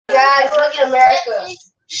Guys, look at America.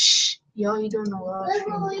 Shh. Yo, you don't know what?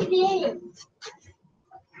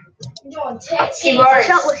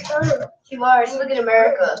 Keyboards, look at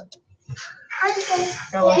America.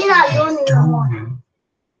 You're not doing it no more.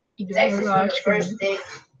 You don't know live stream.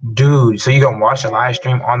 Dude, so you gonna watch the live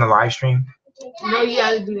stream on the live stream? No, you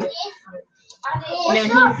gotta do it.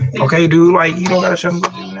 Okay, dude, like you don't gotta show me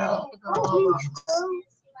what you do now.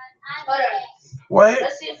 What?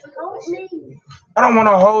 I don't want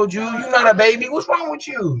to hold you. You're not a baby. What's wrong with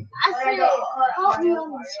you?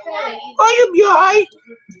 Oh, you be alright.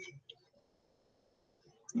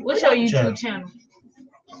 What's your YouTube channel?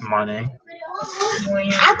 My name.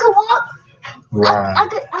 I could walk. Wow.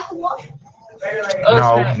 I could walk.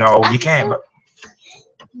 No, you can't. But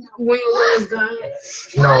When you lose God.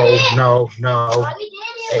 no.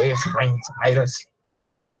 It's brain spiders.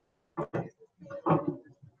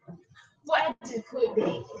 What to put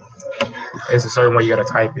me? It's a certain way you gotta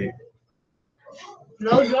type it.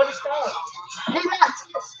 No, you're the stop. They're not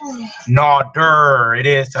touchscreen. No, it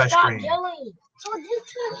is Stop touchscreen. yelling. So this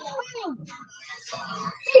touchscreen.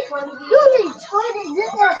 You retarded.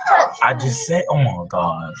 This is touchscreen. I just said, oh my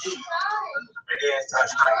gosh. It is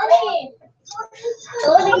touchscreen.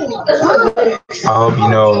 I hope you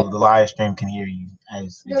know the live stream can hear you.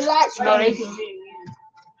 As The light No, they can hear you.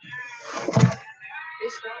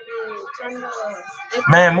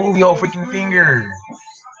 man, move your freaking finger.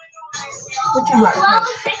 What you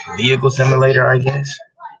like? Vehicle simulator, I guess.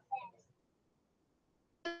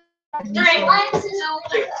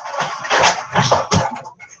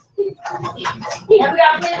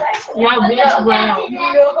 Yeah, bitch, brown.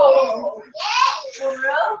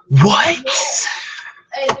 What?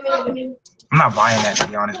 I'm not buying that, to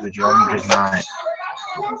be honest with you. I'm just not.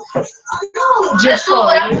 Just so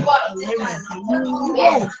I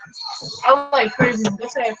like crazy.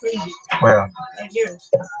 Let's say crazy. Well, Like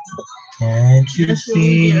yours. can't you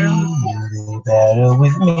see you're better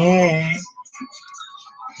with me?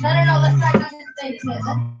 No, let's not do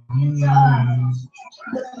this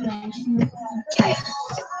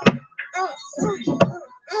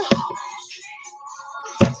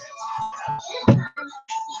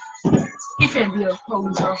He can be a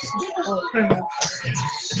police officer or a criminal.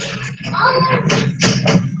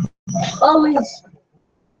 Always.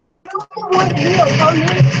 You want to be a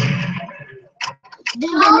police? Then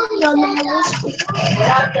your name is.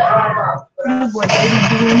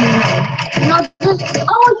 No, just.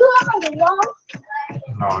 Oh, you have a wall?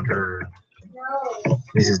 No, dude.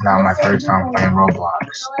 This is not my first time playing Roblox.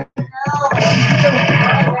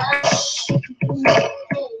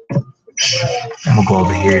 I'm gonna go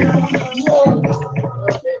over here.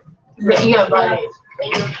 Yeah, right.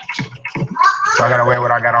 So I gotta wear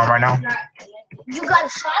what I got on right now? You got a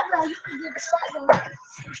shotgun. You can get a shotgun.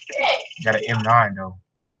 Got an M9 though.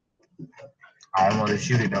 I don't know to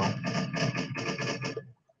shoot it though.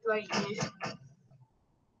 Like this.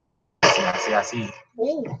 I see.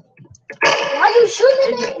 Ooh. Why you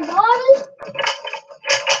shooting it, Marvin?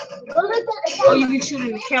 Go look at the Oh, you can shoot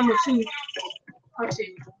in the camera too. Person,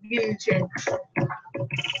 get in the chair.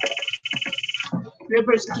 Your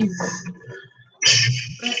person keeps.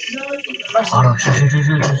 Hold on,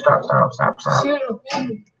 shoot. Stop. Shoot.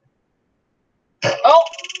 Oh,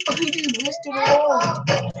 he just missed the wall.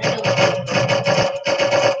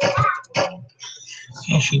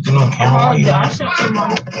 Can't shoot through no camera. Oh, yeah, I shot him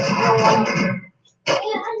on.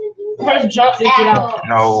 First jump to get out.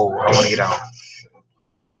 No, I want to get out.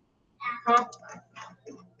 Huh?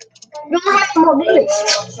 You don't have more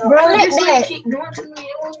bullets. Bro, let that. Keep doing to me.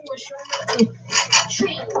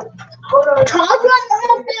 Talk like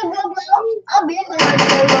that, bro. I'll be like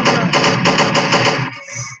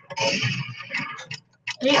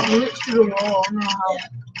He glitched through the wall. I don't know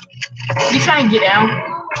how. You trying to get out?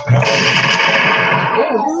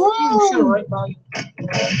 Oh, you shoot right by you.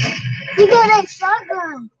 You got that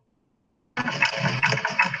shotgun.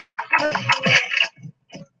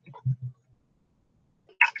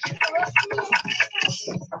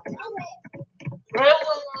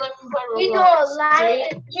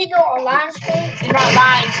 You do a live stream? It's not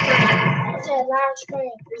live stream. It's a live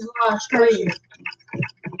stream. It's live stream.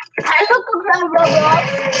 I look up on Roblox.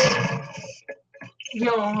 You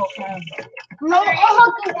don't know how. No, on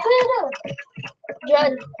her computer. Yeah,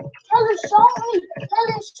 tell her show me. Tell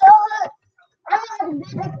her show her. I know how to do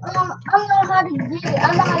it. I know how to do it.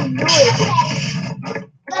 I know how to do it.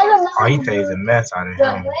 Tell her Oh, he takes a mess out of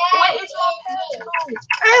him. what is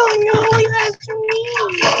I don't know what that's to me.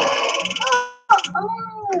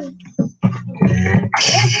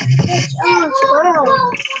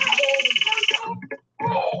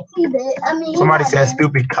 I mean, Somebody said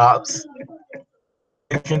stupid cops.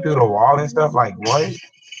 pushing through the wall and stuff. Like what?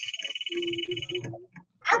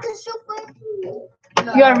 I can shoot with you.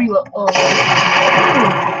 You gotta reload. Oh.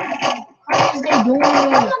 What is they doing?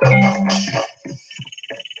 What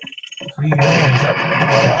are you doing?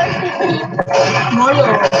 Mario.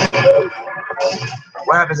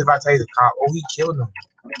 What happens if I tell you the cop? Oh, he killed him.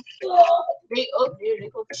 They up there. They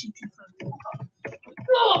go cheat you from the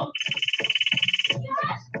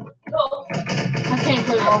I can't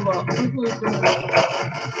play Roblox.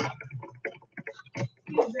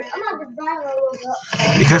 I'm not the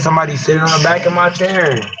bad. Because somebody's sitting on the back of my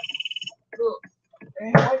chair. Look.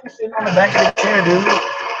 Man, why you sitting on the back of the chair, dude?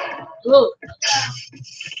 Look.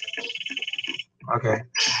 Okay.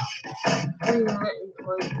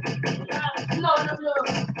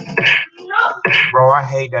 No. Bro, I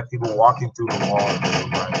hate that people walking through the wall.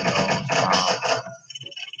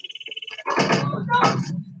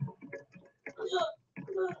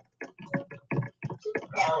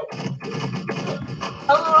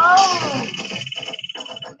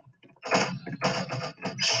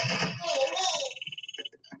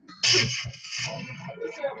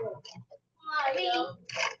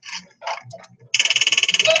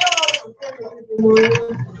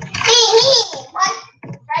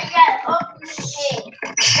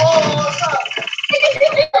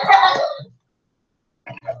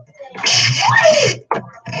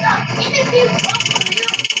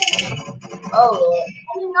 Oh, Lord.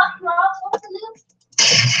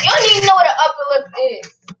 You don't even know what an upper lip is.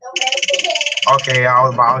 Okay, I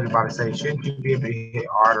was about to say, shouldn't you be able to hit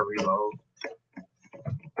R to reload?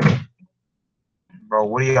 Bro,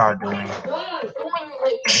 what are y'all doing? That's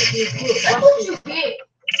what you get.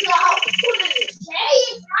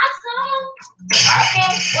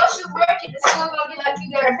 Once you work it, it's still gonna be like you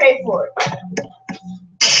gotta pay for it.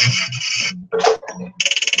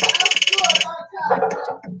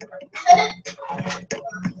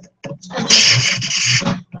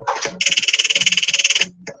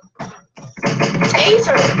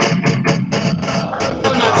 Taser.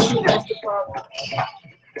 That's the problem.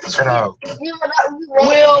 Shut up.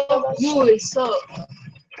 Will, you would suck.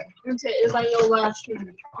 It's like your live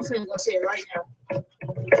stream. I'm finna go say it right now.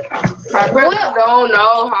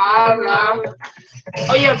 No,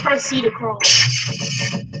 oh yeah, press C to crawl.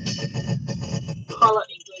 Call up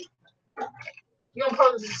engage. You don't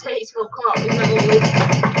probably say it's gonna call. It's not gonna let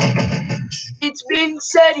you. It's been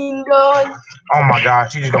said and done. Oh my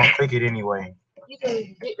gosh, you just gonna click it anyway. You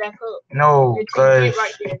can get back up. No, cause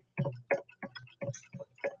right there.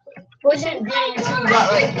 Push it down until you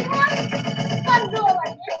got right there.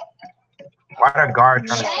 why the guard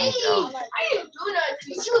trying to sneak out? I didn't do that to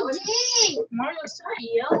you. You did. Mario, stop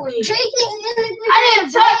yelling. Jake is I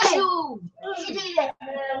didn't touch you. You did it.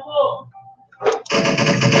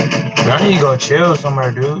 Y'all need to go chill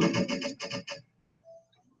somewhere, dude.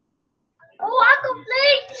 Oh, I can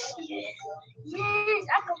play. Yes,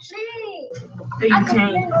 I can play. You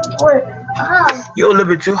can't. You're a little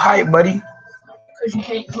bit too hype, buddy. Because you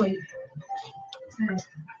can't play.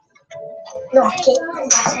 No, I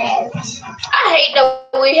can't. I hate that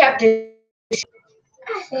we have to.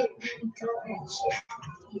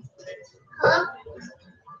 Huh?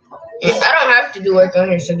 I don't have to do work on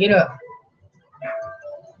here, so get up.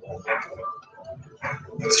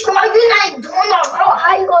 Scroll, you're not doing that, bro.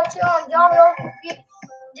 How you gonna tell them y'all don't get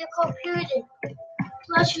the computer?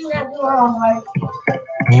 Plus, you're not doing all right.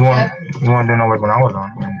 You want to do no work when I was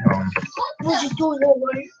on. What you doing no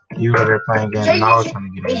work? You were there playing games and I was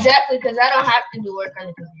trying to get in. Exactly, because I don't have to do work on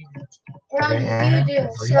the computer. You do,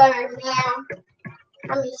 sir, ma'am.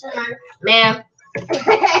 I mean, sir. Ma'am.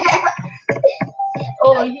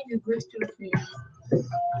 Oh, he just glitched to the face.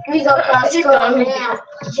 We go cross You scroll got me. now.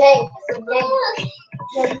 Jay, Jay, we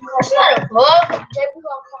It's not a bug. Jay, we go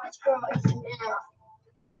cross scroll now.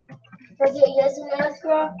 Was it yes or no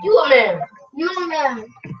scroll? You a man. You a man.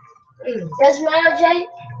 Yes or no, Jay?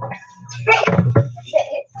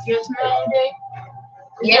 Yes, man, Jay.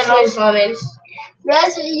 Yes, Miss Clemens.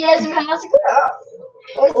 Yes or no scroll?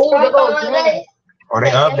 Oh, they go green. Oh,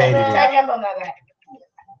 they updated it. Jump on my back.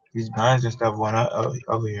 These guns and stuff went up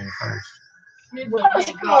over here first. Hey, bro.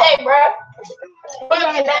 We're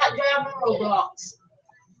gonna not jump on Roblox.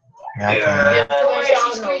 Yeah, I can.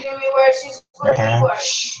 She's freaking me where she's Okay.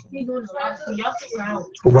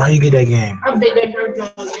 Why you get that game? I bet that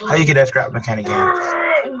girl. How you get that scrap mechanic game? I'm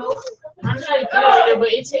trying to get it,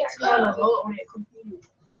 but it takes me on a load on that computer.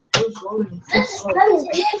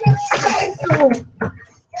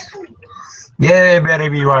 Yeah, it better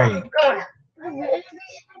be right.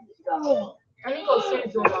 I need to go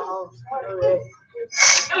finish with my house.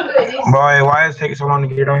 Boy, why is it taking so long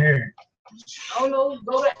to get on here? I don't know.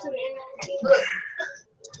 Go back to the internet. Look.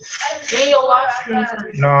 In your live stream.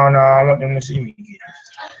 No, I want them to see me get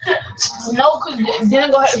it. No, because then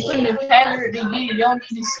I'm going to have to put in the camera to get it. You don't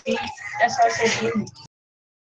need to see it. That's how I said to you.